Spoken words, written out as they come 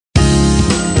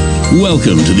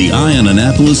Welcome to the Ion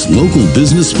Annapolis Local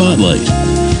Business Spotlight.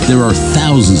 There are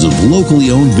thousands of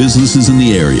locally owned businesses in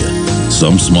the area,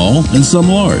 some small and some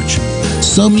large.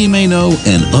 Some you may know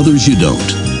and others you don't.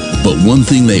 But one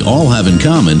thing they all have in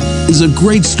common is a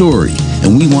great story,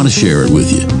 and we want to share it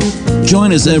with you.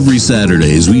 Join us every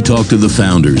Saturday as we talk to the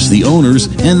founders, the owners,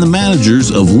 and the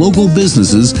managers of local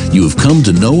businesses you have come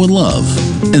to know and love,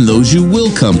 and those you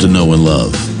will come to know and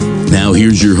love. Now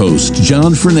here's your host,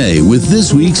 John Farmette, with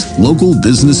this week's Local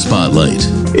Business Spotlight.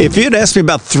 If you'd asked me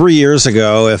about 3 years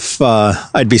ago if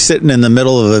I'd be sitting in the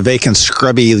middle of a vacant,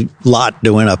 scrubby lot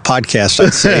doing a podcast,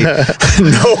 I'd say,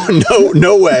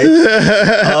 no way.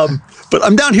 But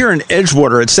I'm down here in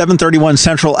Edgewater at 731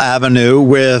 Central Avenue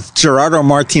with Gerardo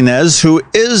Martinez, who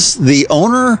is the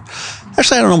owner.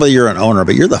 Actually, I don't know whether you're an owner,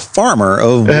 but you're the farmer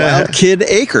of Wild Kid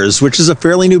Acres, which is a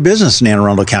fairly new business in Anne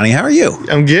Arundel County. How are you?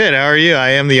 I'm good. How are you? I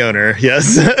am the owner.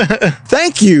 Yes.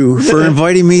 Thank you for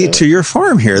inviting me to your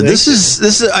farm here. This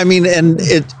is, I mean, and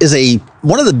it is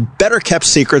one of the better kept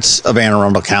secrets of Anne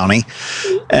Arundel County.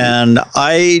 And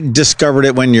I discovered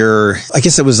it when I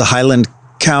guess it was the Highland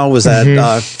cow was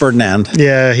at Ferdinand.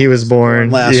 Yeah, he was born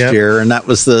last year, and that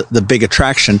was the big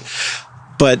attraction.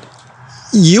 But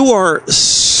you are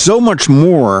so much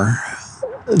more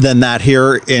than that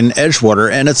here in Edgewater,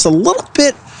 and it's a little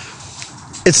bit,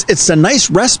 it's a nice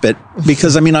respite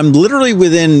because, I mean, I'm literally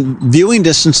within viewing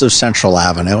distance of Central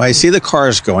Avenue. I see the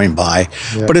cars going by,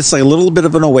 but it's like a little bit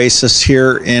of an oasis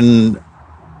here in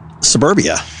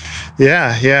suburbia.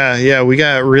 Yeah. We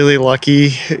got really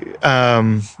lucky.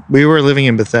 We were living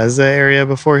in Bethesda area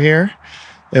before here,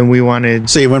 and we wanted...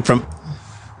 So you went from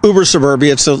uber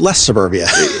suburbia to less suburbia.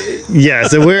 Yeah,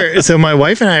 so my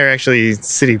wife and I are actually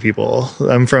city people.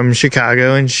 I'm from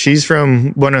Chicago and she's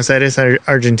from Buenos Aires,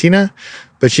 Argentina,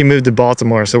 but she moved to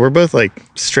Baltimore. So we're both like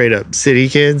straight up city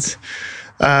kids.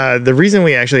 The reason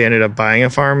we actually ended up buying a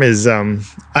farm is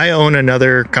I own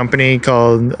another company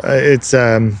called, it's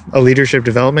a leadership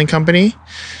development company.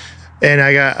 And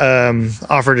I got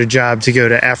offered a job to go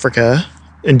to Africa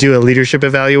and do a leadership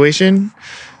evaluation.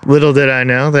 Little did I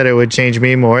know that it would change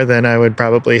me more than I would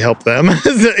probably help them.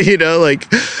 You know, like,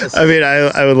 I mean,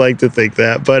 I would like to think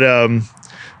that. But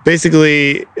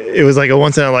basically, it was like a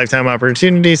once-in-a-lifetime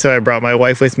opportunity. So I brought my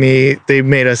wife with me. They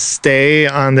made us stay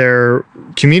on their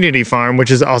community farm,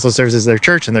 which also serves as their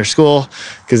church and their school.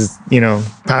 Because, you know,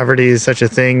 poverty is such a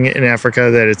thing in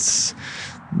Africa that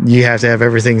you have to have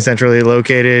everything centrally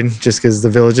located just because the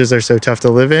villages are so tough to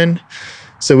live in.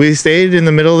 So we stayed in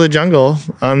the middle of the jungle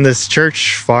on this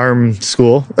church farm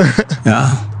school.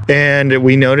 Yeah. And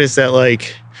we noticed that,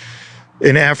 like,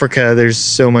 in Africa, there's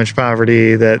so much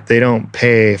poverty that they don't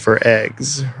pay for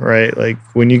eggs, right? Like,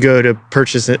 when you go to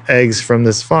purchase eggs from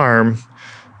this farm,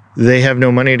 they have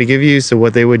no money to give you. So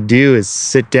what they would do is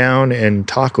sit down and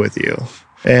talk with you.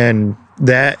 And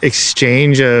that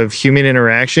exchange of human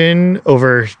interaction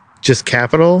over just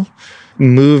capital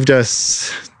moved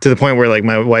us to the point where, like,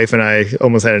 my wife and I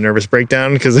almost had a nervous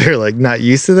breakdown because they're like not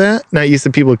used to that, not used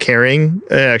to people caring,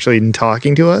 actually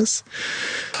talking to us.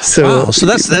 So, wow. So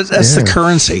that's the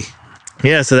currency.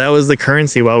 Yeah. So that was the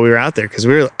currency while we were out there. Cause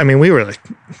we were like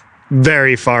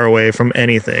very far away from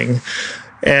anything.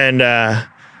 And,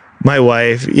 my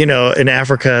wife, you know, in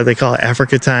Africa, they call it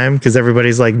Africa time because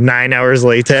everybody's like 9 hours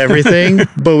late to everything.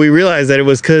 But we realized that it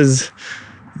was because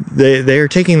they're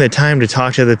taking the time to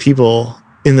talk to the people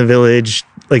in the village.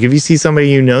 Like, if you see somebody,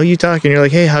 you talk and you're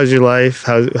like, hey, how's your life?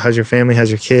 How's your family? How's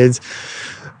your kids?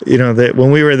 You know, that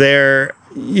when we were there,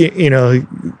 you know,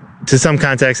 to some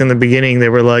context in the beginning, they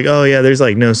were like, oh yeah, there's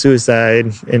like no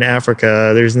suicide in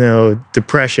Africa. There's no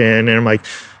depression. And I'm like,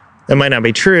 that might not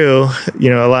be true. You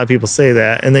know, a lot of people say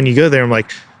that. And then you go there, I'm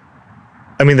like,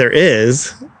 I mean, there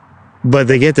is, but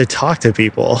they get to talk to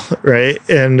people, right?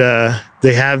 And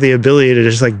they have the ability to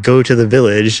just like go to the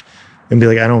village and be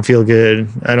like, I don't feel good.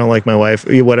 I don't like my wife,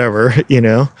 whatever, you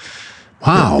know?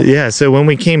 Wow. Yeah. So when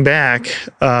we came back,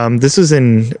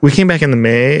 we came back in the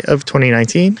May of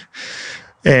 2019.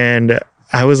 And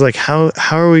I was like, how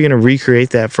are we going to recreate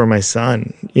that for my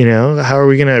son? You know, how are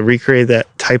we going to recreate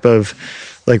that type of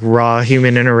like raw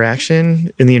human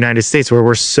interaction in the United States where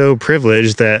we're so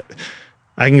privileged that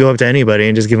I can go up to anybody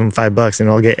and just give them $5 and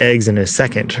I'll get eggs in a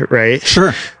second, right?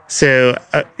 Sure. So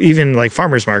even like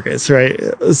farmers markets, right?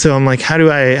 So I'm like, how do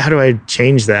I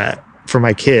change that for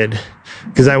my kid?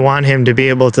 Because I want him to be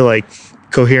able to like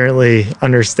coherently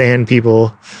understand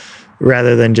people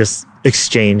rather than just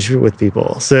exchange with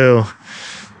people. So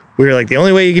we were like, the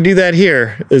only way you can do that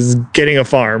here is getting a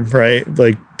farm, right?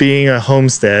 Like being a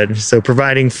homestead. So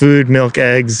providing food, milk,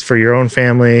 eggs for your own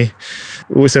family.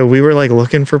 So we were like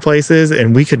looking for places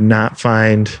and we could not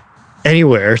find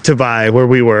anywhere to buy where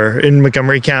we were in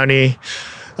Montgomery County.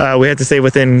 We had to stay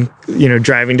within,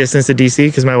 driving distance to DC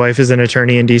because my wife is an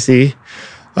attorney in DC.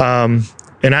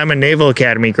 And I'm a Naval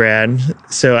Academy grad,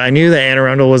 so I knew that Anne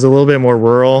Arundel was a little bit more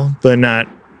rural, but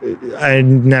I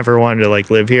never wanted to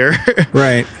live here.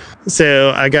 Right. So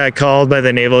I got called by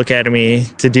the Naval Academy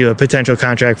to do a potential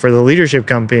contract for the leadership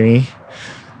company.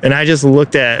 And I just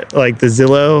looked at the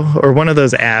Zillow or one of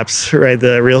those apps, right?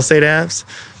 The real estate apps.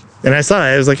 And I saw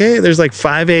it. I was like, hey, there's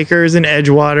 5 acres in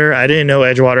Edgewater. I didn't know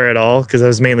Edgewater at all because I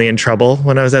was mainly in trouble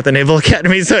when I was at the Naval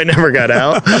Academy, so I never got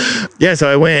out. Yeah,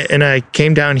 so I went and I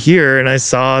came down here and I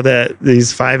saw that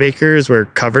these 5 acres were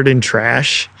covered in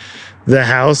trash. The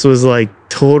house was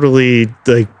totally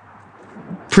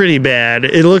pretty bad.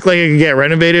 It looked like it could get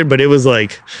renovated, but it was a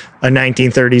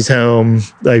 1930s home,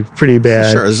 pretty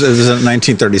bad. Sure, it was a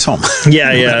 1930s home.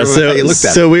 Yeah.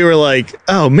 So we were like,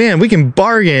 oh man, we can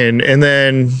bargain. And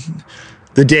then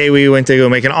the day we went to go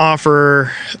make an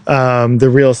offer, the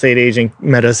real estate agent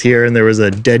met us here and there was a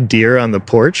dead deer on the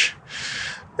porch.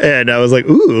 And I was like,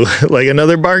 ooh,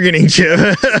 another bargaining chip.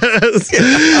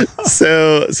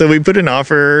 So we put an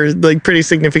offer pretty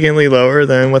significantly lower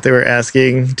than what they were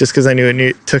asking, just because I knew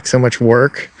it took so much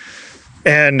work.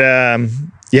 And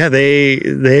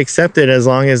they accepted as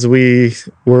long as we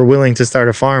were willing to start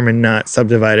a farm and not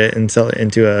subdivide it and sell it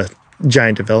into a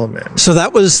giant development. So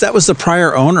that was the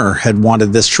prior owner had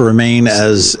wanted this to remain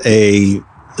as a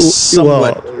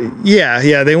somewhat. Well,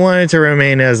 yeah. They wanted to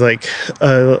remain as a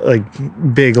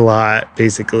big lot,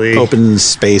 basically open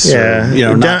space.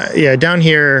 Yeah, down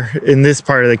here in this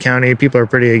part of the county, people are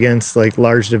pretty against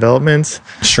large developments.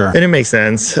 Sure, and it makes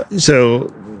sense. So,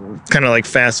 kind of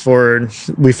fast forward,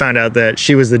 we found out that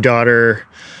she was the daughter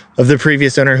of the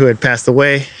previous owner who had passed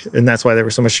away, and that's why there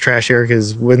was so much trash here.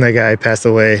 Because when that guy passed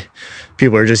away,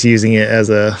 people are just using it as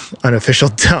a unofficial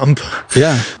dump.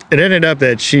 Yeah, it ended up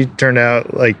that she turned out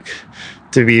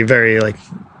to be very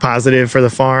positive for the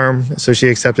farm, so she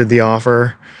accepted the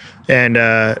offer. And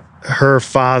her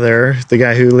father, the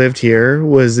guy who lived here,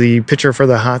 was the pitcher for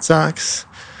the Hot Sox,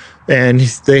 and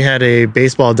they had a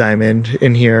baseball diamond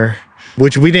in here,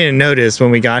 which we didn't notice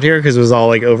when we got here because it was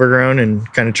all overgrown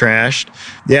and kind of trashed.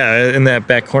 Yeah, in that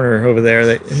back corner over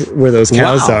there where those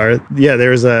cows are. Yeah,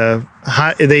 there was the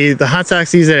Hot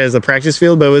Sox used it as a practice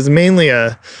field, but it was mainly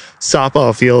a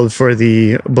softball field for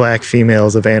the black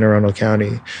females of Anne Arundel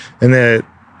County. And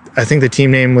I think the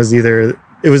team name was it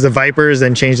was the Vipers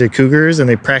and changed to Cougars, and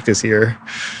they practice here.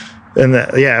 And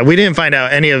we didn't find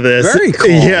out any of this. Very cool.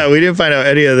 Yeah, we didn't find out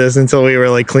any of this until we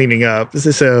were cleaning up.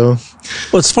 So,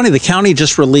 well, it's funny. The county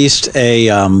just released a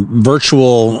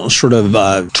virtual sort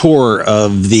of tour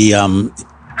of the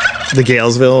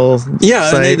Galesville. Yeah,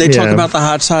 site. They talk about the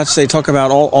Hot Sox. They talk about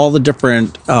all the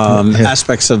different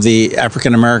aspects of the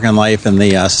African American life and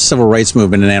the civil rights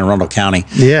movement in Anne Arundel County.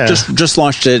 Yeah, just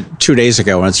launched it 2 days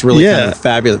ago, and it's really kind of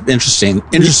fabulous,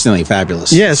 interestingly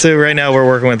fabulous. Yeah, so right now we're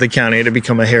working with the county to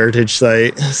become a heritage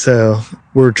site. So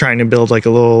we're trying to build a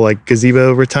little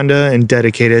gazebo rotunda and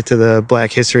dedicate it to the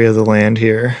Black history of the land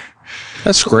here.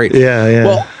 That's great. Yeah.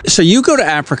 Well, so you go to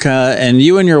Africa, and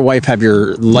you and your wife have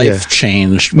your life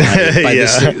changed by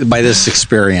this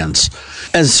experience.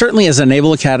 And certainly as a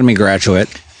Naval Academy graduate,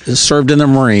 served in the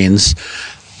Marines,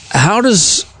 how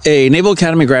does a Naval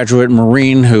Academy graduate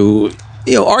Marine who,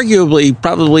 arguably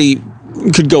probably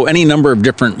could go any number of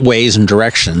different ways and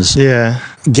directions,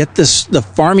 get the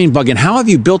farming bug? And how have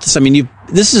you built this? I mean,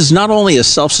 this is not only a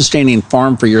self-sustaining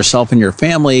farm for yourself and your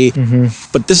family,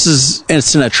 but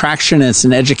it's an attraction, it's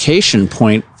an education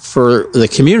point for the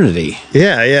community.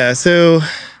 Yeah. So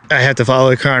I have to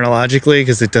follow it chronologically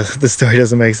because the story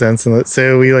doesn't make sense.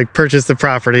 So we purchased the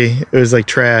property. It was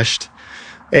trashed,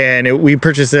 and we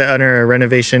purchased it under a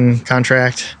renovation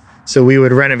contract. So we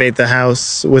would renovate the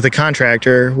house with a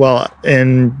contractor.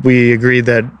 And we agreed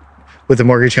that with the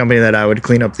mortgage company that I would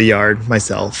clean up the yard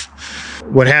myself.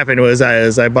 What happened was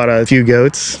I bought a few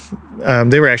goats.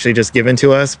 They were actually just given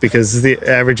to us because the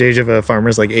average age of a farmer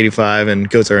is 85 and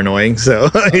goats are annoying. So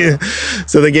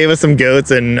so they gave us some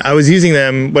goats, and I was using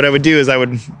them. What I would do is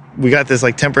we got this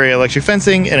temporary electric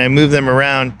fencing, and I moved them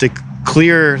around to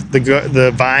clear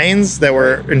the vines that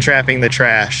were entrapping the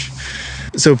trash.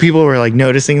 So people were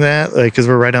noticing that, because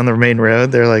we're right on the main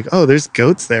road. They're like, oh, there's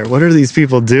goats there. What are these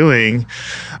people doing?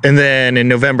 And then in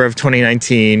November of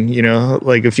 2019,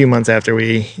 a few months after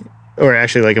or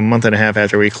actually a month and a half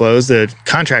after we closed, the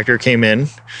contractor came in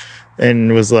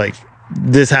and was like,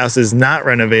 this house is not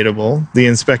renovatable. The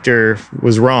inspector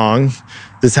was wrong.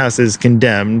 This house is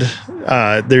condemned.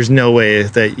 There's no way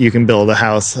that you can build a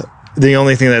house. The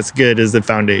only thing that's good is the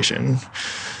foundation.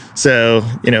 So,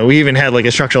 we even had like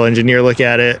a structural engineer look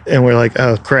at it and we're like,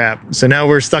 oh crap. So now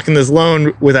we're stuck in this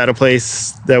loan without a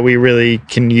place that we really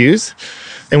can use.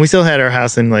 And we still had our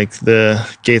house in like the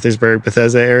Gaithersburg,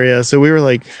 Bethesda area. So we were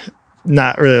like,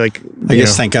 not really like, I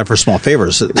guess thank God for small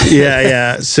favors.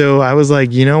 Yeah. So I was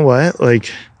like, you know what?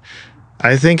 Like,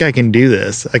 I think I can do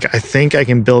this. Like, I think I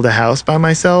can build a house by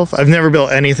myself. I've never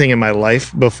built anything in my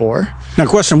life before. Now,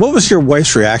 question, what was your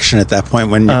wife's reaction at that point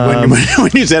when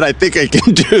you said, I think I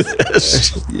can do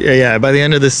this? Yeah. By the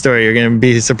end of this story, you're going to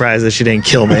be surprised that she didn't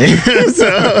kill me.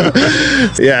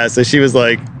 So she was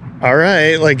like, all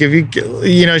right. Like,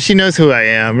 if she knows who I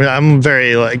am. I'm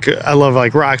very I love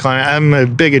like rock climbing. I'm a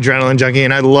big adrenaline junkie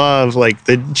and I love like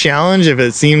the challenge. If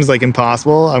it seems like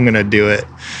impossible, I'm going to do it.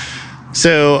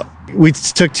 So we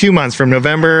took 2 months from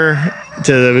November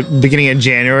to the beginning of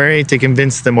January to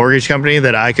convince the mortgage company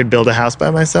that I could build a house by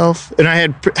myself. And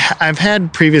I've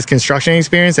had previous construction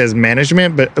experience as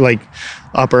management, but like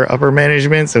upper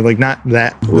management. So like not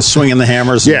that. With swinging the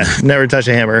hammers. Yeah. Never touch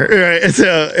a hammer. Right.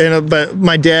 So, but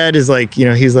my dad is like,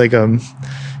 he's like,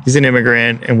 he's an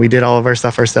immigrant and we did all of our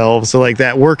stuff ourselves. So like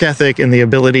that work ethic and the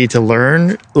ability to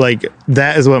learn, like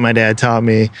that is what my dad taught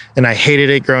me. And I hated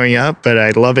it growing up, but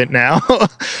I love it now.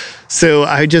 So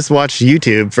I just watched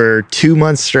YouTube for 2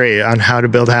 months straight on how to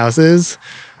build houses.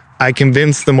 I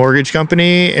convinced the mortgage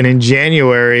company, and in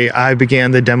January, I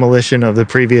began the demolition of the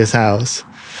previous house.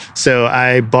 So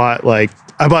I bought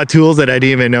tools that I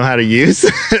didn't even know how to use.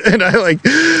 And I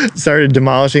started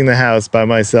demolishing the house by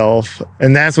myself.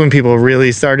 And that's when people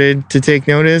really started to take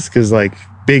notice, because like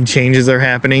big changes are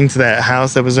happening to that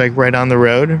house that was like right on the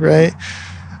road, right?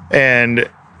 And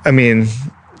I mean,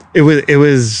 it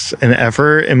was an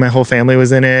effort, and my whole family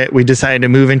was in it. We decided to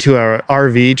move into our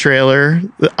RV trailer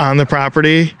on the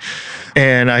property,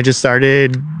 and I just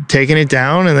started taking it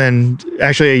down. And then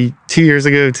actually 2 years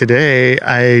ago today,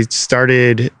 I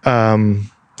started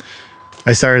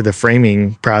the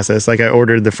framing process. Like I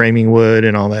ordered the framing wood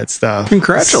and all that stuff.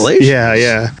 Congratulations.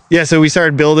 Yeah. So we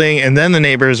started building, and then the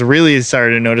neighbors really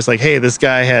started to notice like, hey, this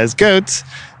guy has goats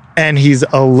and he's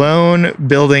alone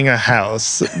building a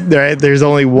house, right? There's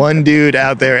only one dude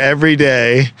out there every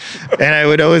day. And I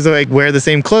would always like wear the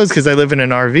same clothes because I live in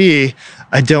an RV.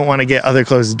 I don't want to get other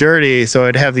clothes dirty. So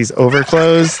I'd have these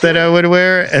overclothes that I would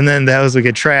wear, and then those would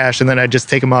get trashed, and then I'd just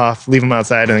take them off, leave them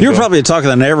outside. And you're probably talking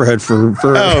the neighborhood for.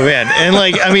 Oh man. And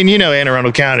like, I mean, Anne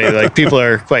Arundel County, like people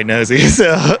are quite nosy.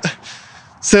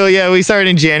 So yeah, we started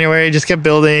in January, just kept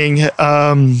building.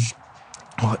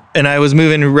 And I was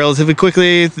moving relatively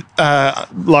quickly,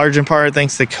 large in part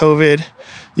thanks to COVID.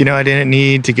 I didn't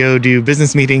need to go do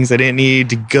business meetings. I didn't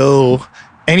need to go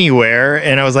anywhere.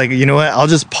 And I was like, you know what? I'll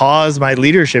just pause my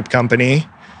leadership company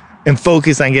and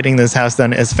focus on getting this house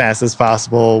done as fast as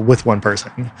possible with one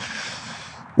person.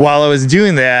 While I was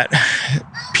doing that,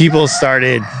 people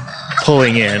started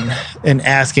pulling in and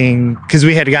asking, because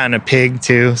we had gotten a pig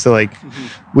too. So like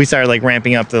we started like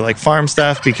ramping up the like farm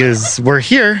stuff because we're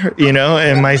here,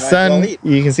 and my son,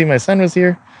 you can see my son was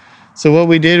here. So what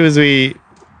we did was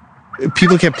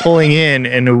people kept pulling in,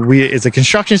 and it's a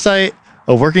construction site,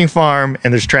 a working farm,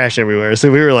 and there's trash everywhere.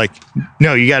 So we were like,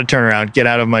 no, you got to turn around, get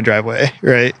out of my driveway.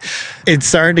 Right. It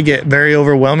started to get very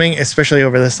overwhelming, especially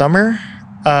over the summer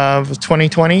of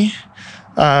 2020.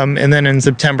 And then in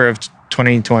September of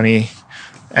 2020,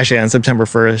 actually on September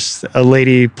 1st, a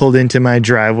lady pulled into my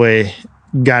driveway,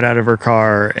 got out of her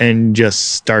car, and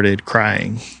just started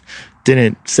crying.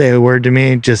 Didn't say a word to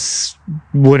me, just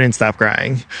wouldn't stop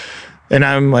crying. And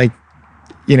I'm like,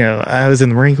 I was in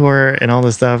the Marine Corps and all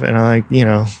this stuff, and I'm like,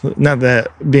 not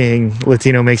that being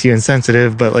Latino makes you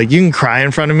insensitive, but like you can cry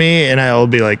in front of me and I'll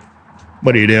be like,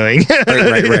 what are you doing?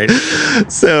 Right.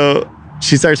 So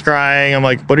she starts crying. I'm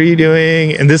like, what are you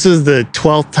doing? And this was the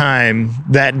 12th time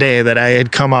that day that I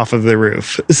had come off of the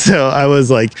roof. So I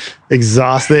was like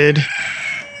exhausted.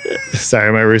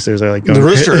 Sorry, my roosters are like going. The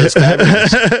rooster is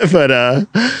fabulous. But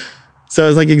so I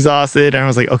was like exhausted, and I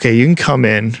was like, okay, you can come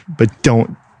in, but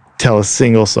don't tell a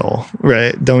single soul,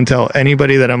 right? Don't tell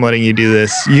anybody that I'm letting you do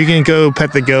this. You can go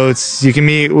pet the goats. You can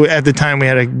meet, at the time we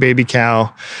had a baby cow.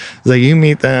 I was like, you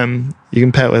meet them, you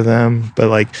can pet with them, but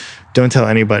like, don't tell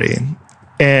anybody.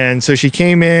 And so she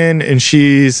came in, and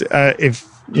she's, if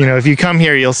you come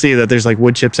here, you'll see that there's like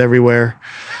wood chips everywhere.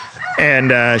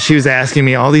 And she was asking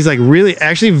me all these like really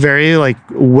actually very like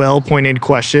well-pointed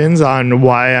questions on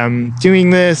why I'm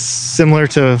doing this, similar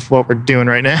to what we're doing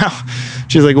right now.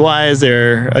 She's like, why is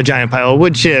there a giant pile of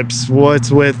wood chips?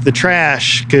 What's with the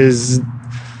trash? Because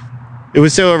it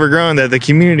was so overgrown that the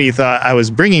community thought I was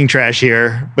bringing trash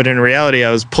here, but in reality, I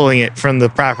was pulling it from the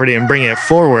property and bringing it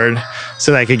forward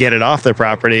so that I could get it off the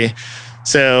property.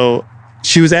 So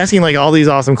she was asking like all these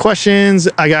awesome questions.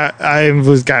 I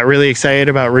got really excited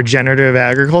about regenerative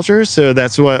agriculture. So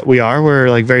that's what we are. We're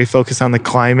like very focused on the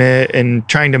climate and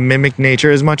trying to mimic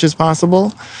nature as much as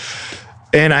possible.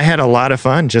 And I had a lot of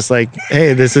fun. Just like,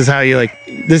 hey, this is how you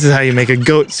make a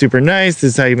goat super nice.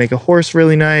 This is how you make a horse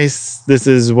really nice. This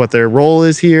is what their role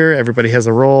is here. Everybody has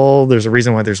a role. There's a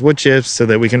reason why there's wood chips so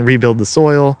that we can rebuild the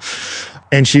soil.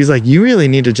 And she's like, you really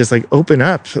need to just like open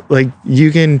up. Like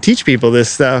you can teach people this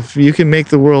stuff. You can make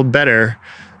the world better.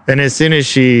 And as soon as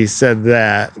she said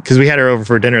that, because we had her over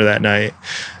for dinner that night,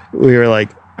 we were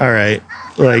like, all right,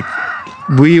 like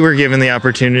we were given the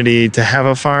opportunity to have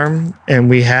a farm and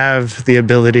we have the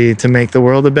ability to make the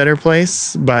world a better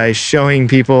place by showing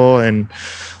people and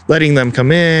letting them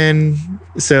come in.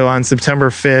 So on September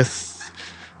 5th,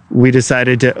 we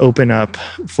decided to open up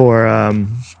for,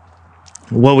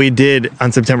 what we did on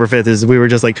September 5th is we were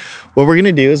just like, what we're going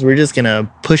to do is we're just going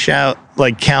to push out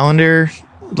like calendar,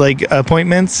 like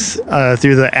appointments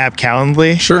through the app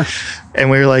Calendly. Sure. And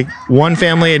we were like, one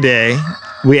family a day.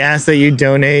 We asked that you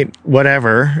donate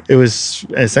whatever. It was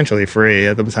essentially free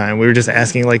at the time. We were just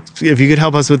asking like, if you could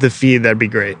help us with the feed, that'd be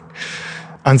great.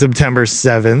 On September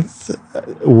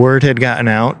 7th, word had gotten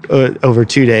out over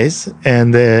 2 days,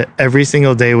 and every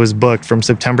single day was booked from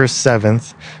September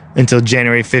 7th until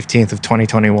January 15th of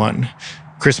 2021.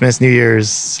 Christmas, New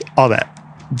Year's, all that.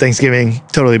 Thanksgiving,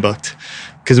 totally booked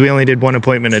because we only did one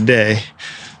appointment a day.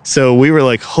 So we were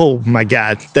like, oh my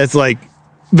God, that's like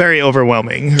very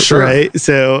overwhelming, sure. Right?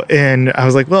 So, and I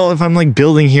was like, well, if I'm like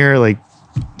building here, like,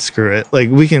 screw it. Like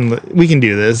we can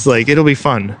do this. Like it'll be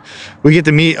fun. We get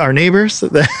to meet our neighbors.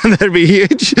 That'd be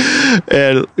huge.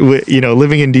 And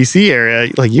living in DC area,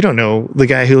 like you don't know the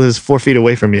guy who lives 4 feet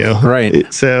away from you.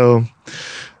 Right. So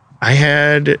I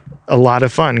had a lot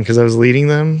of fun because I was leading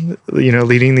them,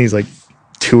 leading these like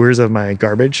tours of my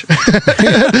garbage.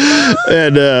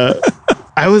 And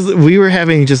we were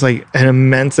having just like an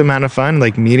immense amount of fun,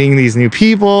 like meeting these new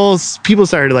people. People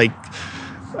started like,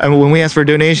 when we asked for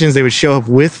donations, they would show up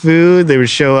with food. They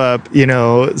would show up,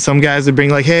 some guys would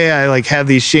bring like, hey, I like have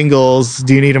these shingles.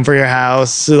 Do you need them for your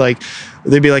house? So, like,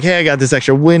 they'd be like, hey, I got this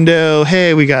extra window.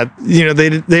 Hey, we got,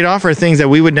 they'd offer things that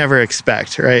we would never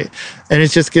expect. Right. And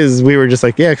it's just because we were just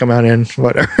like, yeah, come on in,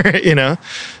 whatever,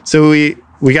 So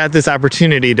we got this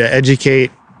opportunity to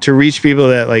educate, to reach people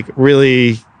that like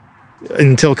really,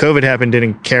 until COVID happened,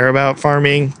 didn't care about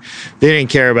farming. They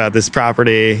didn't care about this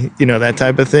property, that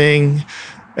type of thing.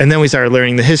 And then we started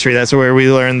learning the history. That's where we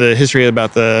learned the history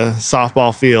about the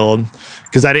softball field.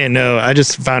 Because I didn't know. I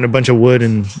just found a bunch of wood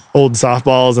and old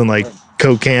softballs and like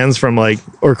Coke cans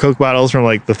or Coke bottles from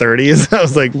like the 30s. I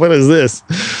was like, what is this?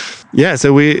 Yeah.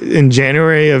 So in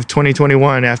January of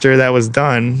 2021, after that was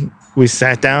done, we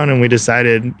sat down and we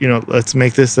decided, let's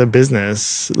make this a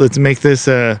business. Let's make this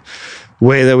a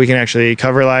way that we can actually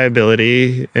cover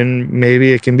liability and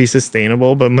maybe it can be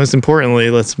sustainable. But most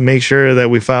importantly, let's make sure that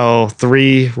we follow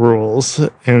 3 rules.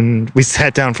 And we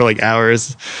sat down for like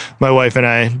hours, my wife and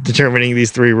I, determining these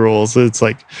 3 rules. So it's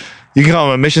like, you can call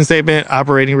them a mission statement,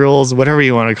 operating rules, whatever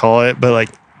you want to call it. But like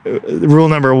rule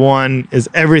number 1 is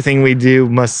everything we do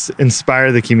must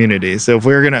inspire the community. So if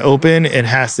we're going to open, it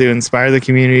has to inspire the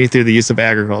community through the use of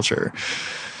agriculture.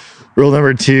 Rule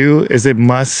number 2 is it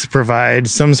must provide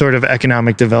some sort of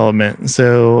economic development.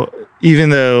 So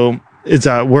even though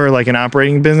we're like an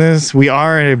operating business, we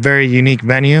are in a very unique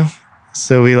venue.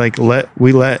 So we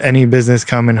let any business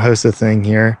come and host a thing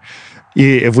here.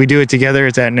 If we do it together,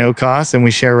 it's at no cost and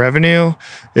we share revenue.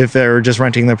 If they're just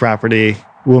renting the property,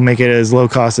 we'll make it as low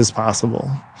cost as possible.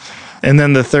 And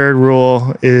then the 3rd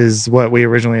rule is what we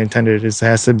originally intended. It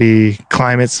has to be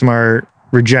climate smart,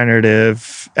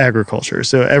 regenerative agriculture.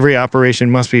 So every operation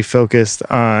must be focused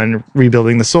on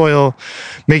rebuilding the soil,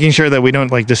 making sure that we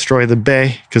don't like destroy the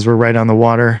bay because we're right on the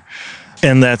water.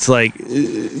 And that's like,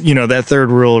 that 3rd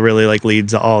rule really like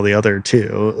leads all the other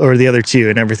 2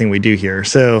 in everything we do here.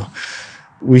 So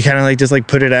we kind of like just like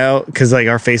put it out because like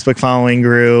our Facebook following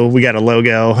grew. We got a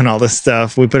logo and all this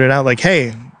stuff. We put it out like,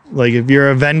 hey, like if you're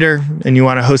a vendor and you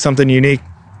want to host something unique,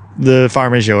 the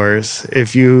farm is yours.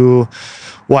 If you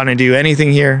want to do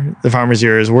anything here, the farm is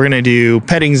yours. We're going to do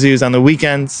petting zoos on the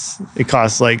weekends. It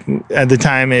costs like, at the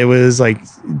time it was like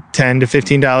 $10 to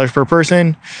 $15 per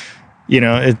person.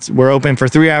 We're open for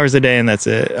 3 hours a day and that's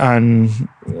it on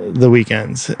the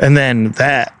weekends. And then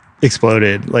that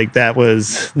exploded. Like there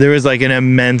was like an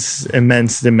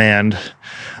immense demand.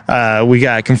 We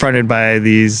got confronted by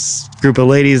these group of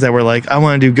ladies that were like, I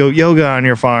want to do goat yoga on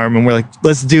your farm. And we're like,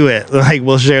 let's do it. Like,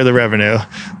 we'll share the revenue.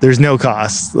 There's no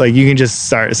cost. Like, you can just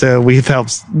start. So we've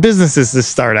helped businesses to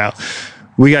start out.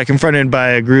 we got confronted by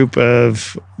a group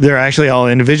of, they're actually all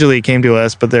individually came to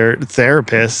us, but they're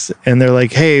therapists, and they're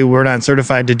like, hey, we're not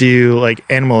certified to do like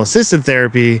animal assisted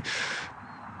therapy,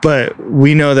 but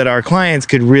we know that our clients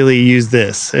could really use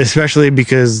this, especially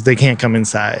because they can't come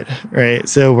inside, right?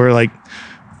 So we're like,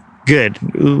 good,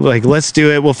 like, let's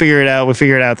do it. We'll figure it out. We'll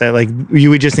figure it out that like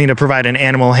we just need to provide an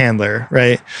animal handler,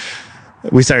 right?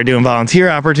 We started doing volunteer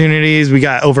opportunities. We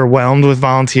got overwhelmed with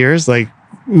volunteers, like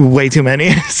way too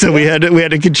many. So we had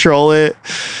to control it.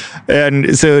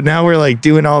 And so now we're like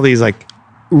doing all these like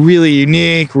really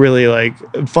unique, really like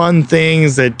fun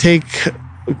things that take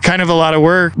kind of a lot of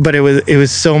work, but it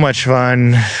was so much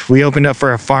fun. We opened up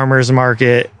for a farmer's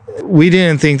market. We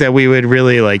didn't think that we would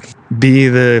really like be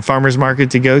the farmer's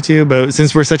market to go to, but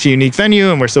since we're such a unique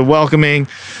venue and we're so welcoming,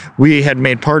 we had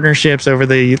made partnerships over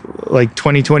the like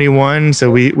 2021. So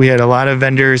we had a lot of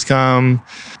vendors come,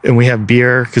 and we have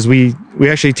beer because we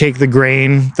actually take the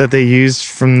grain that they use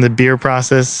from the beer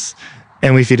process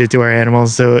and we feed it to our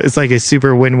animals. So it's like a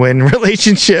super win-win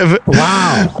relationship.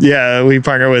 Wow. Yeah, we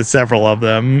partner with several of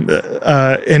them.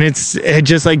 And it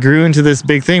just like grew into this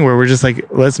big thing where we're just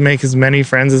like, let's make as many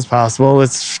friends as possible.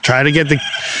 Let's try to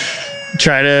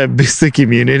boost the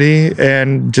community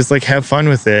and just like have fun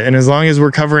with it. And as long as we're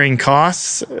covering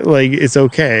costs, like it's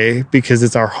okay because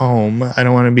it's our home. I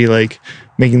don't want to be like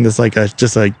making this like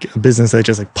just like a business that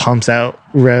just like pumps out,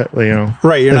 Right.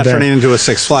 You're not turning into a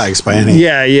Six Flags by any.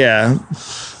 Yeah.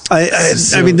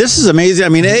 I mean, this is amazing. I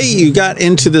mean, you got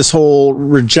into this whole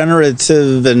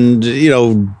regenerative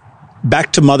and,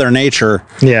 back to Mother Nature.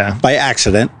 Yeah. By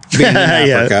accident. Being in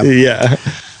Africa. Yeah.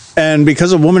 And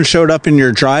because a woman showed up in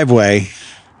your driveway,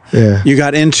 you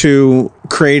got into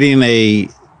creating a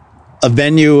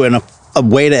venue and a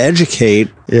way to educate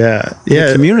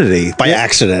the community by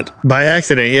accident. By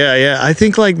accident, yeah. I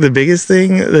think like the biggest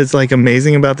thing that's like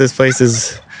amazing about this place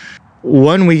is,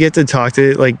 one, we get to talk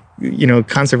to like,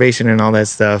 conservation and all that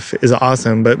stuff is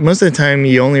awesome, but most of the time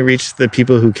you only reach the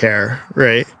people who care,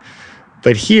 right?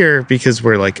 But here, because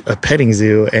we're like a petting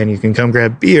zoo and you can come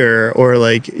grab beer or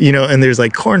like, and there's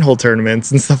like cornhole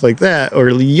tournaments and stuff like that, or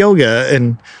yoga,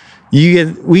 and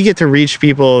we get to reach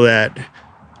people that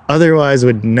otherwise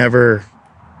would never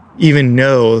even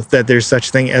know that there's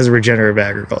such thing as regenerative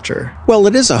agriculture. Well,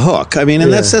 it is a hook. I mean,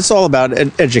 and that's all about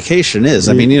education is.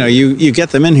 I mean, you get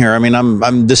them in here. I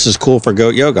mean, this is cool for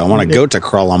goat yoga. I want a goat to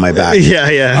crawl on my back.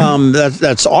 Yeah.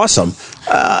 That's awesome.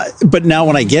 But now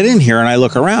when I get in here and I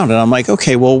look around and I'm like,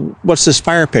 okay, well, what's this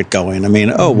fire pit going? I mean,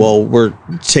 well, we're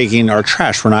taking our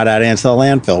trash. We're not adding it to the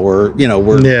landfill.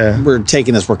 We're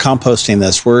taking this. We're composting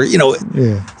this. We're,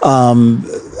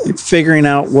 figuring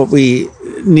out what we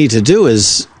need to do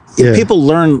is people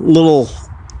learn little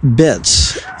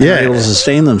bits and are able to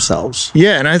sustain themselves.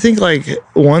 Yeah, and I think like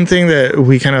one thing that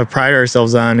we kind of pride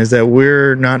ourselves on is that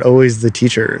we're not always the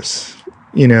teachers.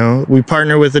 We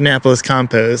partner with Annapolis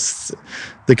Compost,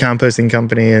 the composting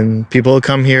company, and people will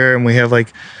come here and we have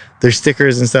like their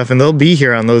stickers and stuff, and they'll be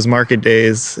here on those market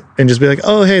days and just be like,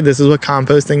 oh, hey, this is what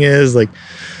composting is. Like,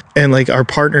 and like our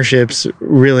partnerships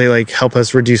really like help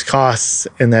us reduce costs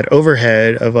and that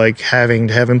overhead of like having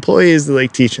to have employees that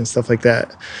like teach and stuff like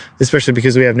that, especially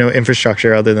because we have no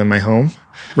infrastructure other than my home.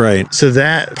 Right. So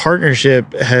that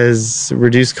partnership has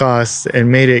reduced costs and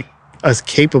made us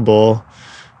capable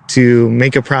to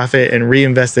make a profit and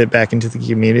reinvest it back into the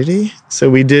community. So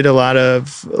we did a lot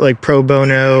of like pro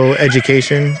bono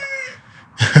education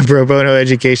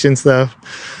stuff.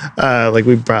 Like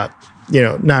we brought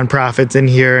nonprofits in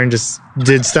here and just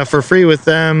did stuff for free with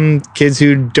them. Kids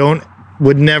who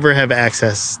would never have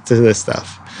access to this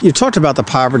stuff. You talked about the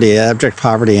poverty, abject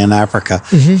poverty in Africa.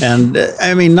 And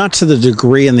I mean, not to the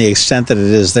degree and the extent that it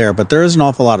is there, but there is an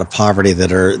awful lot of poverty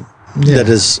that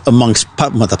is amongst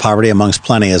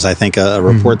plenty, is I think a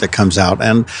report that comes out.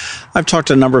 And I've talked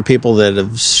to a number of people that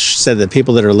have said that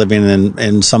people that are living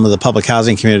in some of the public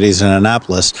housing communities in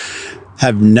Annapolis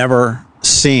have never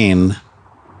seen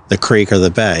the creek or the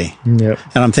bay. Yep.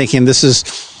 And I'm thinking this is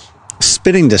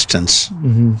spitting distance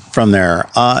from there.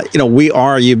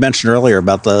 You mentioned earlier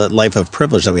about the life of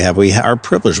privilege that we have. We are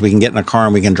privileged. We can get in a car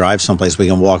and we can drive someplace. We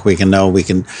can walk. We can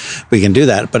do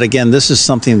that. But again, this is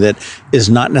something that is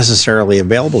not necessarily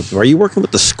available to you. Are you working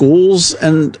with the schools?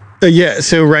 And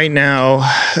so right now,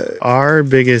 our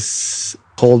biggest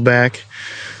holdback.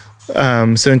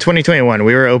 So in 2021,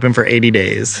 we were open for 80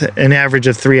 days, an average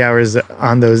of 3 hours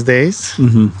on those days.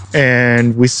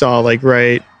 And we saw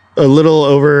a little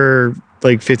over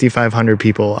 5,500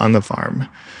 people on the farm,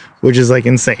 which is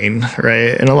insane,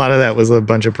 right? And a lot of that was a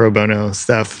bunch of pro bono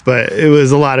stuff, but it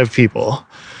was a lot of people.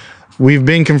 we've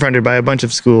been confronted by a bunch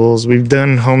of schools. We've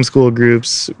done homeschool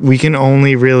groups. We can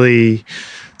only really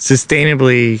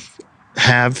sustainably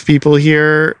have people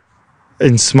here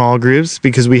in small groups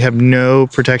because we have no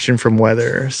protection from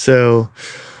weather. So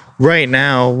right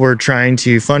now we're trying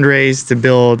to fundraise to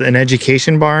build an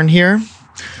education barn here.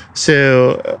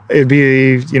 So it'd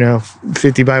be,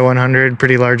 50 by 100,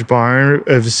 pretty large barn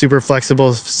of super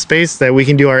flexible space that we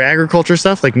can do our agriculture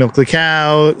stuff, like milk the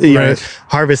cow,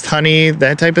 harvest honey,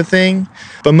 that type of thing.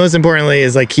 But most importantly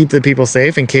is like keep the people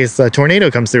safe in case a tornado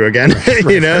comes through again.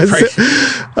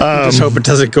 Just hope it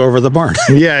doesn't go over the barn.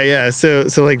 Yeah. So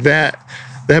like that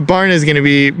barn is going to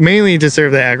be mainly to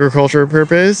serve the agriculture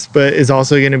purpose, but is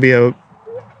also going to be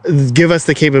give us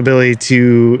the capability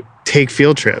to take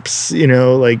field trips, hey,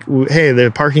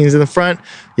 the parking's in the front.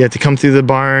 You have to come through the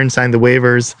barn, sign the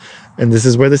waivers, and this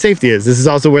is where the safety is. This is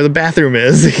also where the bathroom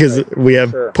is because we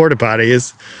have porta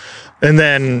potties. And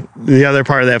then the other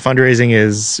part of that fundraising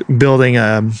is building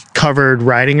a covered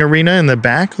riding arena in the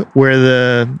back where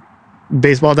the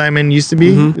baseball diamond used to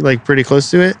be, like pretty close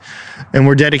to it. And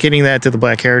we're dedicating that to the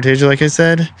Black heritage, like I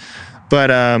said. But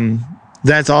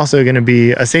that's also going to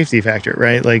be a safety factor,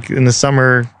 right? Like in the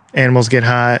summer, animals get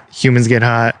hot, humans get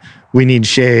hot, we need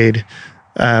shade.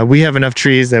 We have enough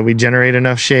trees that we generate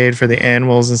enough shade for the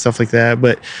animals and stuff like that.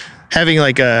 But having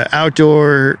like a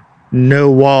outdoor, no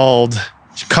walled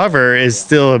cover is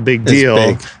still a big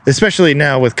deal, especially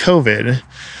now with COVID.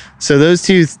 So those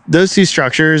two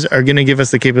structures are going to give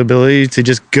us the capability to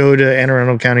just go to Anne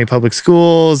Arundel County Public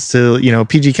Schools, to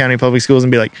PG County Public Schools,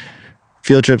 and be like,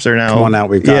 field trips are now. Come on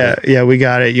out, we got it. Yeah, we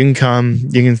got it. You can come.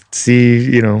 You can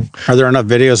see. Are there enough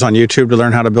videos on YouTube to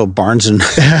learn how to build barns? And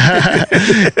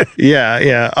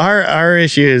Yeah. Our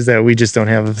issue is that we just don't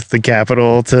have the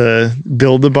capital to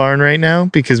build the barn right now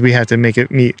because we have to make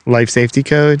it meet life safety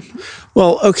code.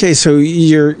 Well, okay. So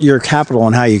your capital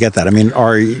and how you get that. I mean,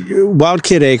 Wild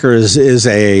Kid Acres is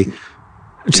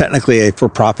technically a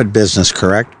for-profit business,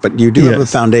 correct? But you do have a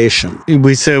foundation.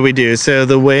 We do. So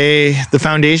the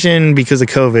foundation, because of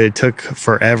COVID, took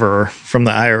forever from the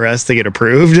IRS to get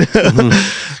approved.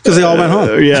 Because they all went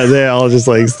home. They all just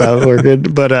stopped working.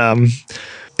 But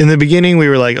in the beginning, we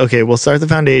were like, okay, we'll start the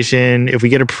foundation. If we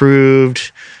get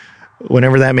approved,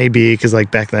 whenever that may be, because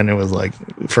back then it was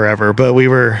forever. But we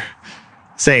were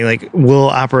saying we'll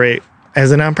operate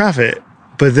as a nonprofit.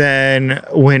 But then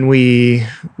when we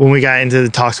got into the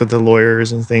talks with the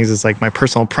lawyers and things, it's my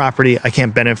personal property. I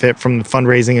can't benefit from the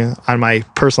fundraising on my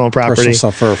personal property.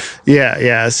 Personal stuff.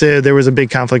 Yeah. So there was a big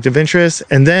conflict of interest.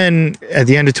 And then at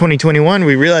the end of 2021,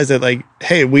 we realized that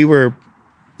hey, we were,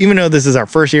 even though this is our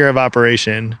first year of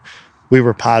operation, we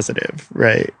were positive,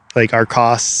 right? Our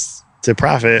costs to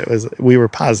profit we were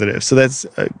positive. So that's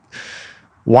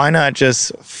why not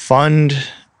just fund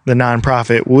the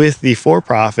nonprofit with the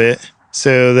for-profit?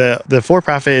 So the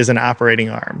for-profit is an operating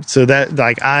arm. So that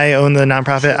I own the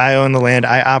nonprofit, I own the land,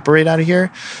 I operate out of here.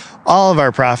 All of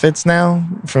our profits now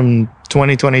from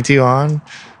 2022 on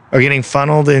are getting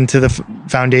funneled into the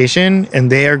foundation,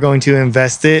 and they are going to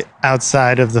invest it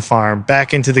outside of the farm,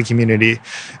 back into the community.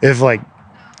 If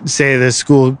say the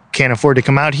school can't afford to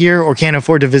come out here or can't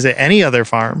afford to visit any other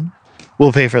farm,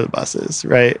 we'll pay for the buses,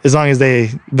 right? As long as they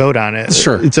vote on it.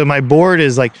 Sure. So my board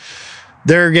is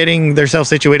they're getting themselves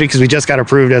situated because we just got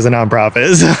approved as a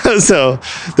nonprofit. So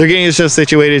they're getting themselves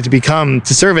situated to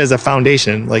serve as a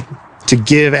foundation, to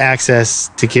give access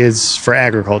to kids for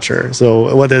agriculture.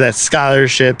 So whether that's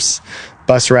scholarships,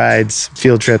 bus rides,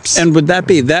 field trips. And would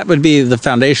the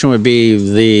foundation would be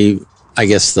the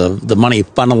money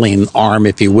funneling arm,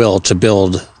 if you will, to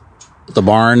build the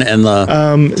barn and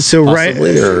the so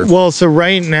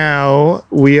right now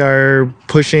we are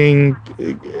pushing.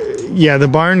 The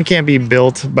barn can't be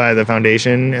built by the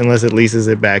foundation unless it leases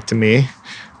it back to me,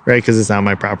 right? Because it's not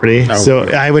my property. So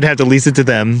I would have to lease it to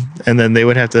them, and then they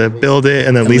would have to build it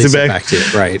and then lease it back to you,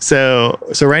 right? So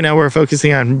right now we're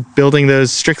focusing on building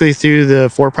those strictly through the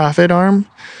for-profit arm.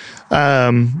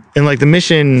 And the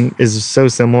mission is so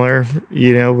similar,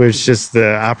 it's just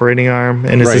the operating arm,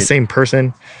 and it's the same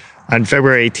person. On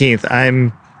February 18th,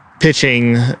 I'm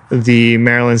pitching the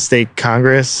Maryland State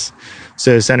Congress,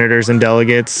 so senators and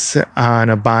delegates, on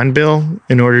a bond bill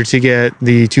in order to get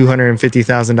the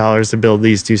 $250,000 to build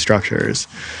these two structures.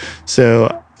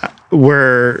 So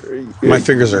my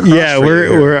fingers are crossed. Yeah,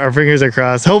 our fingers are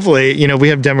crossed. Hopefully, we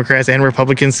have Democrats and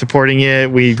Republicans supporting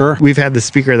it. We've had the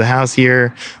Speaker of the House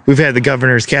here. We've had the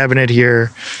governor's cabinet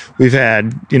here. We've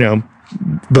had, there's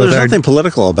nothing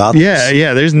political about this.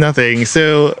 Yeah, there's nothing.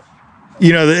 So,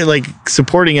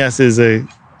 supporting us is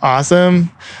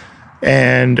awesome,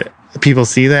 and people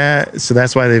see that. So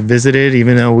that's why they visited,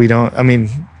 even though we don't. I mean,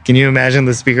 can you imagine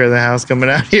the Speaker of the House coming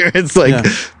out here? It's like,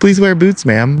 please wear boots,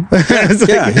 ma'am.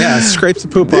 Scrape the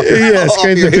poop off.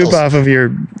 Scrape the poop off of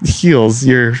your heels.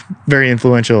 You're very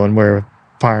influential and wear a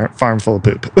farm full of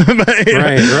poop.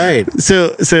 Right.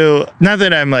 So not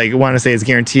that I'm like want to say it's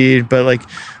guaranteed, but like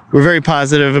we're very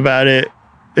positive about it.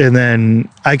 And then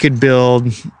I could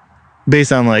build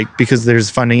based on like, because there's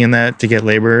funding in that to get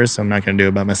laborers, so I'm not going to do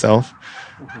it by myself.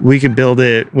 We could build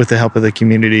it with the help of the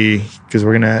community because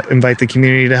we're going to invite the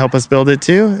community to help us build it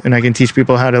too. And I can teach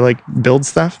people how to like build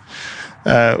stuff.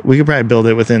 We could probably build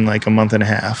it within like a month and a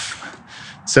half.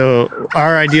 So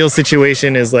our ideal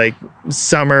situation is like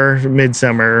summer,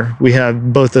 midsummer, we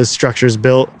have both those structures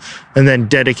built and then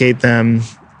dedicate them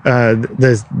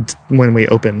when we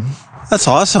open. That's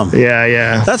awesome.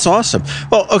 Yeah. That's awesome.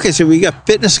 Well, okay, so we got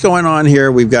fitness going on here.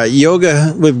 We've got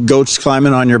yoga with goats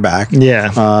climbing on your back.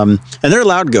 Yeah. And they're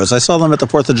loud goats. I saw them at the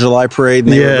 4th of July parade,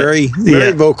 and they were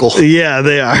very vocal. Yeah,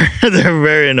 they are. They're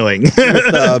very annoying.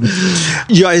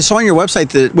 I saw on your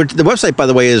website, the website, by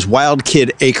the way, is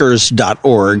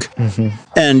wildkidacres.org. Mm-hmm.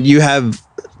 And you have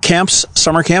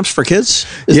summer camps for kids?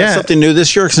 Is that something new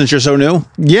this year since you're so new?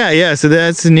 Yeah. So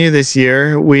that's new this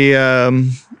year. We,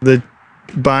 the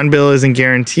bond bill isn't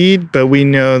guaranteed, but we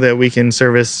know that we can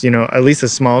service, at least a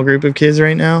small group of kids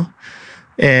right now.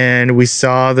 And we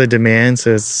saw the demand.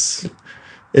 So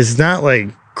it's not like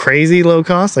crazy low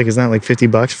cost. Like it's not like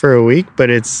 $50 for a week, but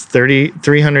it's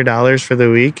 $300 for the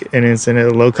week. And it's in a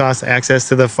low cost access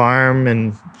to the farm.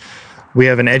 And we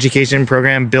have an education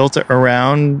program built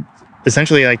around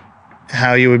essentially like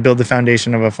how you would build the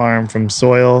foundation of a farm, from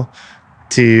soil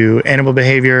to animal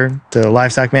behavior, to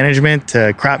livestock management,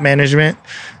 to crop management.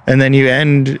 And then you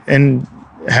end and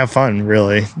have fun,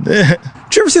 really. Did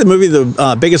you ever see the movie,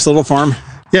 The Biggest Little Farm?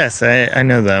 Yes, I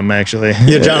know them, actually.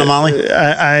 Yeah, John and Molly?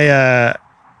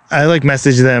 I like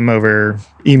message them over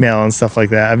email and stuff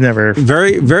like that. I've never...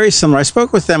 Very, very similar. I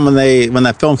spoke with them when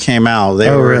that film came out. They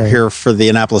were here for the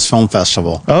Annapolis Film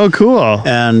Festival. Oh, cool.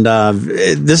 And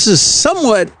this is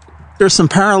somewhat... There's some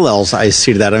parallels I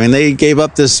see to that. I mean, they gave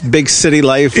up this big city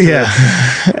life.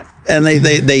 And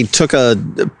they took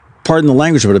pardon the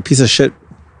language, but a piece of shit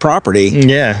property.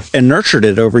 Yeah. And nurtured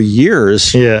it over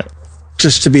years. Yeah.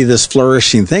 Just to be this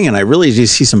flourishing thing. And I really do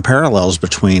see some parallels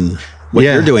between what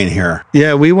you're doing here.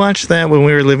 Yeah, we watched that when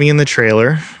we were living in the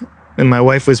trailer. And my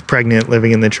wife was pregnant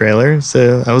living in the trailer.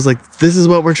 So I was like, this is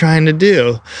what we're trying to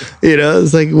do.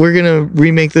 It's like, we're going to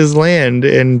remake this land.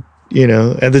 And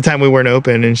at the time we weren't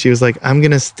open, and she was like, I'm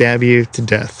going to stab you to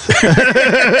death.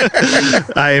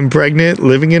 I am pregnant,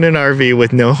 living in an RV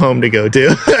with no home to go to.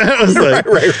 I was like,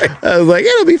 I was like,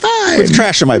 it'll be fine. There's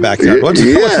trash in my backyard. What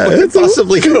could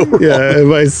possibly go wrong? Yeah, and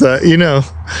my son,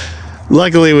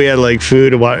 luckily we had like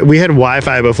food. We had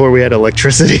Wi-Fi before we had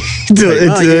electricity.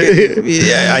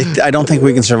 I don't think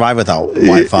we can survive without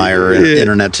Wi-Fi or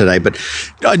internet today. But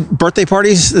birthday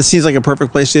parties, it seems like a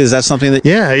perfect place to do. Is that something that...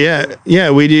 Yeah.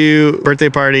 We do birthday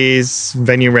parties,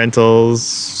 venue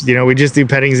rentals. We just do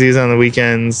petting zoos on the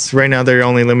weekends. Right now they're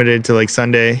only limited to like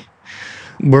Sunday.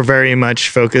 We're very much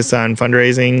focused on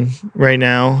fundraising right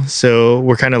now. So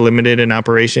we're kind of limited in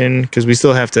operation because we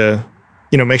still have to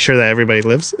make sure that everybody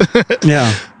lives.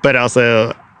 Yeah. But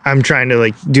also I'm trying to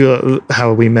like do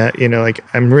how we met,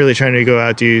 I'm really trying to go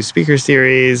out, do speaker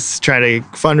series, try to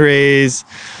fundraise,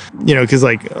 cause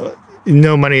like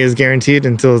no money is guaranteed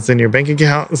until it's in your bank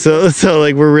account. So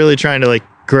like, we're really trying to like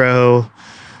grow.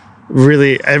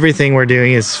 Really everything we're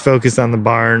doing is focused on the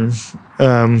barn.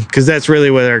 Because that's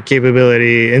really what our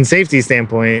capability and safety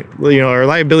standpoint, our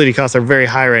liability costs are very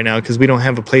high right now because we don't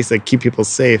have a place to keep people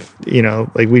safe.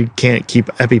 Like we can't keep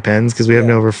EpiPens because we have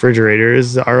no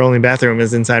refrigerators. Our only bathroom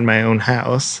is inside my own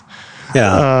house.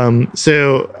 Yeah.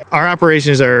 So our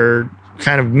operations are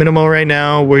kind of minimal right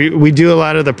now. We do a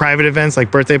lot of the private events like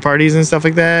birthday parties and stuff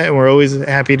like that, and we're always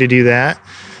happy to do that.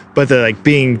 But the like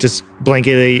being just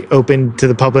blanketly open to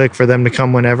the public for them to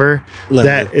come whenever,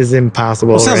 that is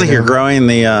impossible. Well, it sounds like you're growing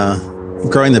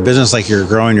the business like you're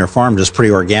growing your farm just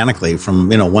pretty organically from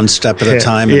one step at a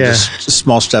time, and just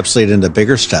small steps lead into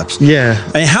bigger steps. Yeah.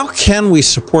 I mean, how can we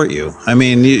support you? I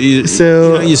mean, you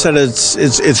said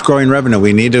it's growing revenue.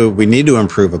 We need to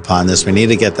improve upon this. We need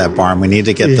to get that barn. We need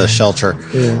to get the shelter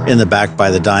in the back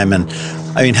by the diamond.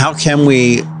 I mean, how can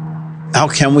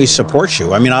we support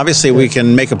you? I mean, obviously we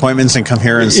can make appointments and come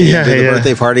here and see you do the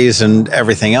birthday parties and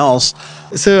everything else.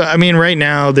 So, I mean, right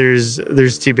now there's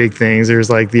two big things. There's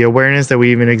like the awareness that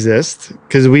we even exist,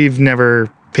 because we've never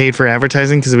paid for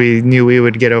advertising because we knew we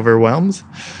would get overwhelmed.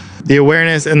 The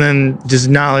awareness, and then just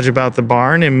knowledge about the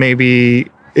barn, and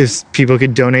maybe if people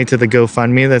could donate to the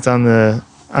GoFundMe that's on the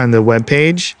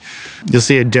webpage, you'll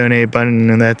see a donate button,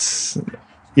 and that's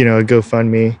a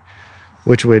GoFundMe,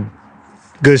 which would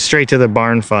go straight to the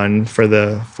barn fund for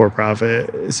the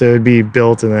for-profit. So it'd be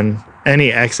built, and then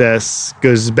any excess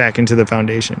goes back into the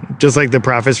foundation. Just like the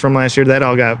profits from last year, that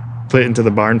all got put into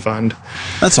the barn fund.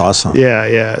 That's awesome.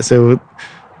 Yeah. So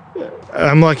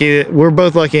I'm lucky. We're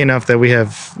both lucky enough that we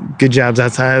have good jobs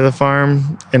outside of the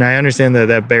farm. And I understand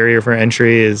that barrier for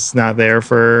entry is not there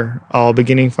for all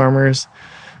beginning farmers.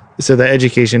 So the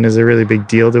education is a really big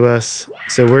deal to us.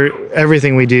 So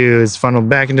everything we do is funneled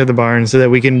back into the barn so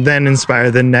that we can then inspire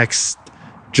the next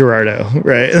Gerardo,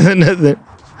 right?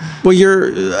 Well,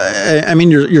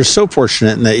 you're so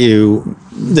fortunate in that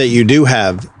you do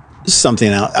have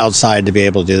something outside to be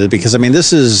able to do that, because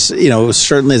this is,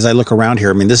 certainly as I look around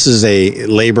here, this is a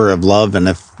labor of love. And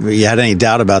if you had any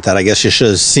doubt about that, I guess you should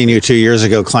have seen you 2 years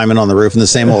ago climbing on the roof in the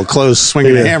same old clothes,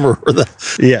 swinging a hammer.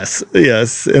 Yes.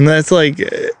 And that's like,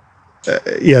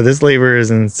 this labor is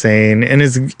insane. And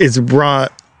it's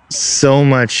brought so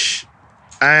much,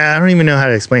 I don't even know how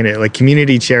to explain it, like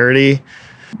community charity.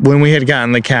 When we had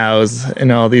gotten the cows and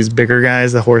all these bigger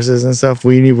guys, the horses and stuff,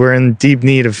 we were in deep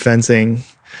need of fencing.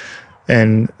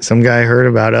 And some guy heard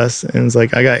about us and was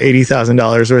like, I got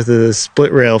 $80,000 worth of this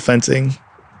split rail fencing.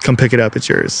 Come pick it up. It's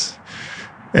yours.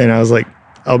 And I was like,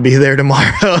 I'll be there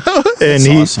tomorrow. And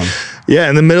That's awesome. Yeah,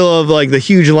 in the middle of like the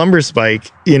huge lumber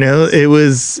spike, it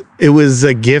was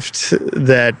a gift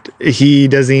that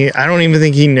I don't even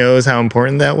think he knows how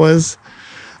important that was.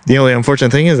 The only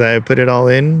unfortunate thing is I put it all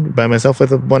in by myself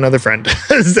with one other friend.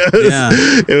 So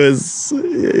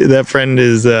that friend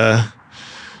is,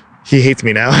 he hates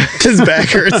me now. His back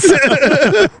hurts.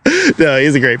 No,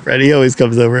 he's a great friend. He always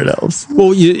comes over and helps.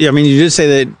 Well, you did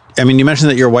say that, you mentioned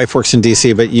that your wife works in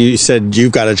DC, but you said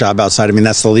you've got a job outside.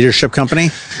 That's the leadership company.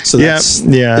 So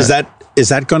is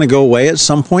that going to go away at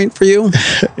some point for you?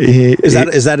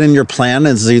 Is that in your plan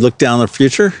as you look down the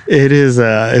future? It is.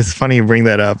 It's funny you bring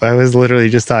that up. I was literally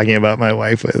just talking about my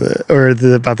wife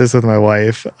about this with my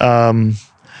wife.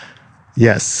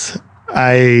 Yes,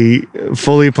 I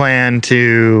fully plan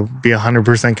to be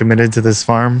 100% committed to this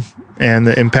farm and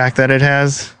the impact that it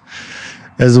has,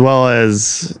 as well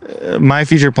as my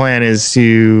future plan is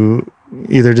to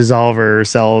either dissolve or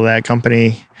sell that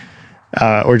company.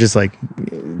 Or just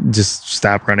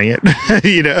stop running it,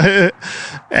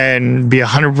 and be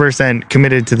 100%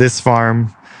 committed to this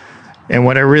farm. And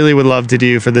what I really would love to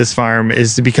do for this farm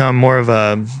is to become more of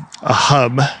a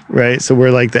hub, right? So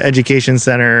we're like the education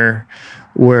center,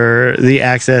 where the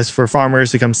access for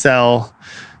farmers to come sell.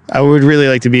 I would really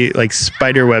like to be like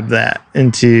spiderweb that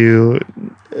into,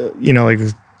 like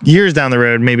years down the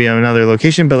road, maybe on another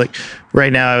location. But like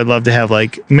right now, I would love to have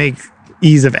make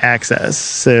ease of access.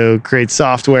 So create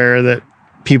software that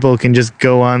people can just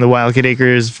go on the Wild Kid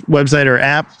Acres website or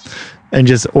app and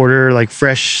just order like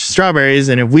fresh strawberries.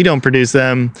 And if we don't produce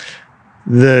them,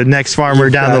 the next farmer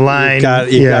down the line,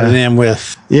 you've got an in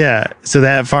with. Yeah. So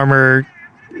that farmer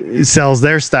sells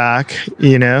their stock,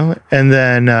 and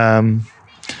then,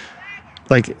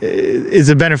 it's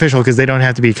a beneficial because they don't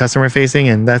have to be customer facing,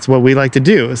 and that's what we like to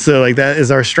do. So that is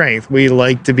our strength. We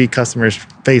like to be customers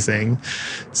facing.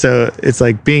 So it's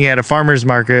like being at a farmer's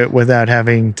market without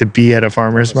having to be at a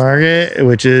farmer's market,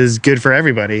 which is good for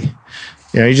everybody.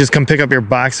 You just come pick up your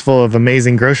box full of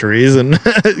amazing groceries and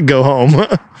go home.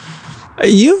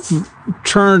 You've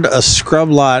turned a scrub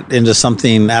lot into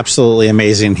something absolutely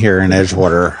amazing here in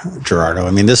Edgewater, Gerardo.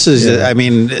 This is,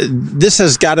 this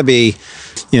has got to be,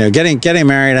 getting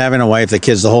married, having a wife, the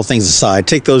kids, the whole thing's aside.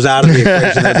 Take those out of the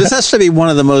equation. This has to be one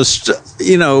of the most,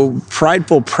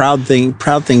 prideful, proud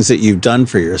things that you've done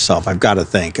for yourself. I've got to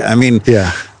think.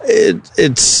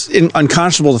 It's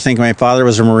unconscionable to think my father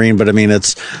was a Marine, but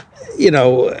it's,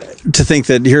 to think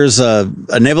that here's a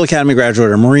Naval Academy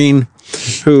graduate, a Marine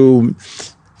who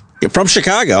from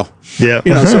Chicago. Yeah.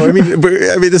 So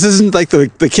this isn't like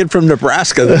the kid from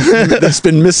Nebraska that's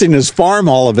been missing his farm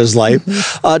all of his life.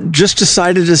 Just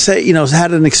decided to say,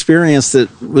 had an experience that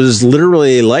was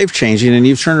literally life changing, and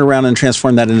you've turned around and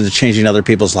transformed that into changing other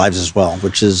people's lives as well,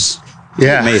 which is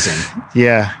amazing.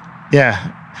 Yeah.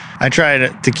 I try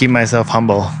to keep myself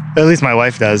humble. At least my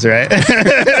wife does, right?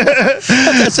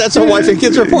 That's what wife and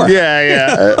kids are for.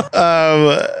 Yeah.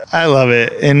 I love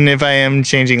it. And if I am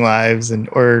changing lives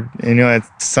or to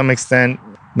some extent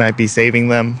might be saving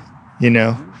them,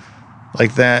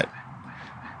 like that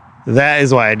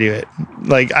is why I do it.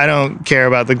 I don't care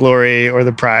about the glory or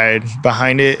the pride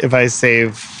behind it. If I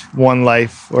save one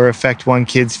life or affect one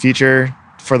kid's future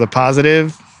for the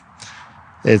positive,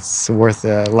 it's worth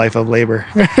a life of labor.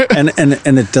 and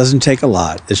it doesn't take a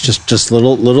lot. It's just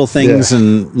little things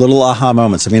and little aha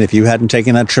moments. I mean, if you hadn't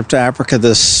taken that trip to Africa,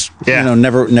 this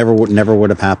never would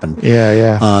have happened.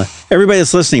 Everybody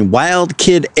that's listening,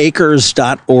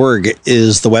 wildkidacres.org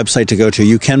is the website to go to.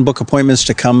 You can book appointments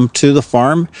to come to the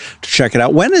farm to check it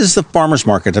out. When is the farmers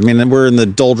market? I mean, we're in the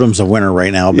doldrums of winter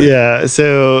right now. But.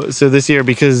 So this year,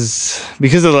 because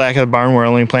of the lack of the barn, we're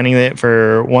only planning it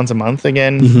for once a month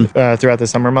again throughout the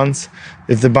summer months.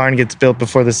 If the barn gets built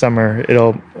before the summer,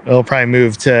 it'll probably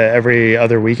move to every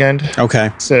other weekend.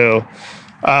 Okay. So,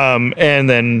 and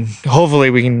then hopefully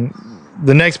we can.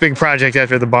 The next big project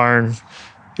after the barn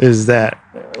is that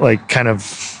kind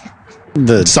of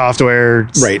the software,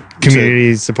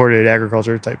 community supported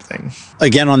agriculture type thing.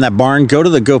 Again, on that barn, go to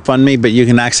the GoFundMe, but you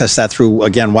can access that through,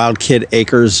 again,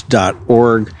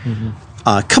 wildkidacres.org.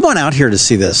 Come on out here to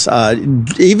see this.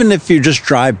 Even if you just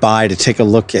drive by to take a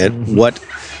look at what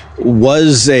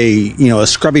was a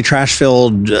scrubby,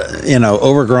 trash-filled,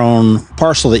 overgrown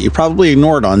parcel that you probably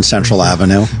ignored on Central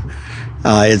Avenue.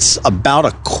 It's about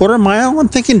a quarter mile, I'm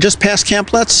thinking, just past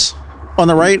Campletts on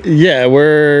the right. I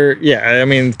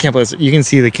mean, Campletts, you can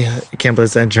see the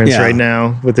Campletts entrance right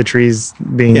now with the trees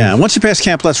being. Yeah, once you pass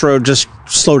Campletts Road, just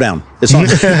slow down. It's on,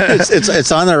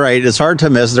 it's on the right. It's hard to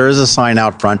miss. There is a sign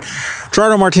out front.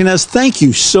 Gerardo Martinez, thank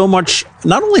you so much,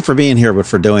 not only for being here, but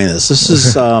for doing this.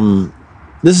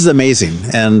 This is amazing,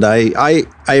 and I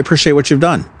appreciate what you've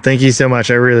done. Thank you so much.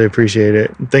 I really appreciate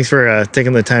it. Thanks for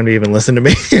taking the time to even listen to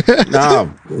me. No.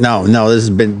 This has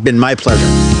been my pleasure.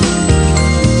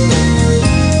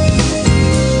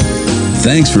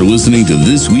 Thanks for listening to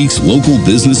this week's Local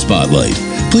Business Spotlight.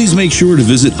 Please make sure to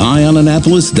visit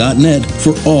eyeonannapolis.net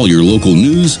for all your local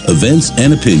news, events,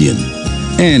 and opinion.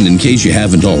 And in case you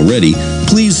haven't already,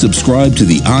 please subscribe to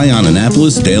the Eye on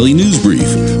Annapolis Daily News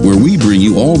Brief, where we bring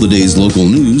you all the day's local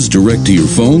news direct to your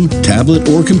phone, tablet,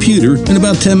 or computer in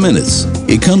about 10 minutes.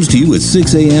 It comes to you at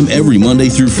 6 a.m. every Monday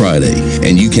through Friday,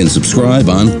 and you can subscribe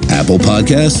on Apple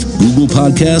Podcasts, Google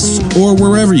Podcasts, or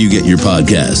wherever you get your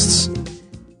podcasts.